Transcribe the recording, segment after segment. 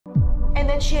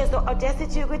she has the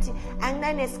audacity ukuthi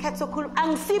anginanesikhathi sokukhuluma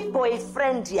angisi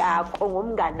boyfriend yakho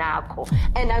ngumnganakho,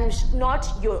 and I'm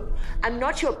not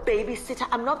your babysitter.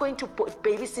 I'm not going to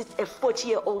babysit a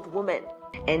 40-year-old woman.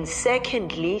 And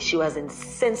secondly, she was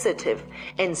insensitive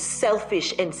and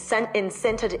selfish and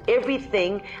centered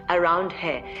everything around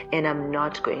her, and I'm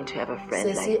not going to have a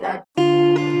friend like that.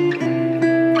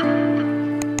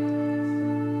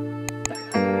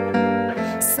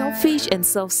 Selfish and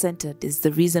self-centered is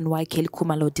the reason why Kelly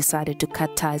Khumalo decided to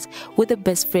cut ties with her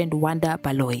best friend Wanda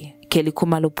Baloyi. Kelly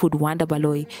Khumalo put Wanda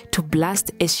Baloyi to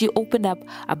blast as she opened up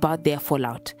about their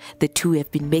fallout. The two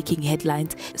have been making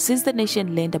headlines since the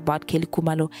nation learned about Kelly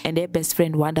Khumalo and their best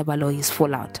friend Wanda Baloyi's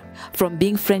fallout. From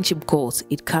being friendship goals,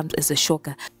 it comes as a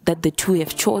shocker that the two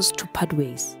have chose to part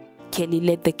ways. Kelly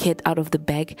let the cat out of the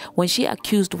bag when she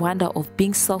accused Wanda of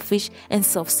being selfish and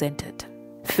self-centered.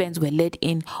 Fans were let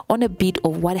in on a bit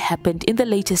of what happened in the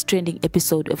latest trending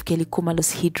episode of Kelly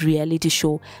Khumalo's hit reality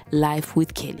show Life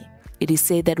with Kelly. It is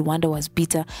said that Wanda was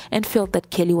bitter and felt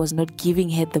that Kelly was not giving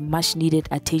her the much needed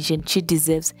attention she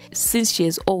deserves since she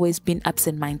has always been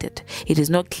absent-minded. It is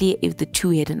not clear if the two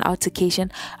had an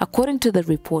altercation. According to the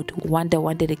report, Wanda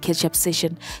wanted a catch-up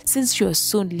session since she was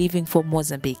soon leaving for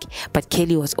Mozambique, but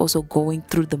Kelly was also going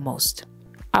through the most.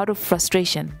 Out of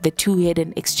frustration, the two had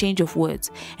an exchange of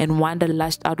words, and Wanda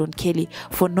lashed out on Kelly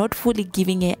for not fully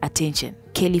giving her attention.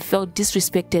 Kelly felt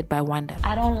disrespected by Wanda.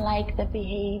 I don't like the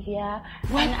behavior.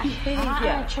 What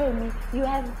behavior? Show me. You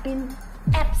have been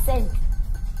absent.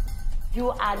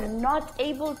 You are not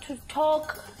able to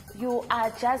talk. You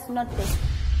are just not there.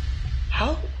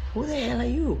 How? Who the hell are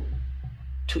you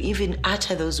to even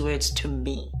utter those words to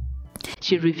me?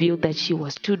 She revealed that she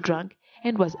was too drunk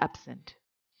and was absent.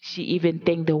 She even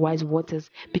thanked the wise waters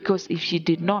because if she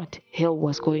did not, hell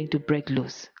was going to break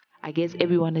loose. I guess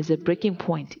everyone has a breaking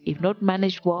point. If not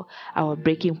managed well, our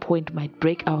breaking point might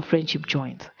break our friendship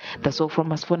joints. That's all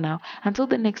from us for now. Until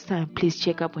the next time, please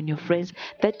check up on your friends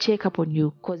that check up on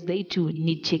you, because they too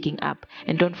need checking up.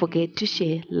 And don't forget to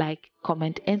share, like,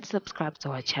 comment, and subscribe to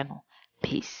our channel.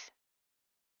 Peace.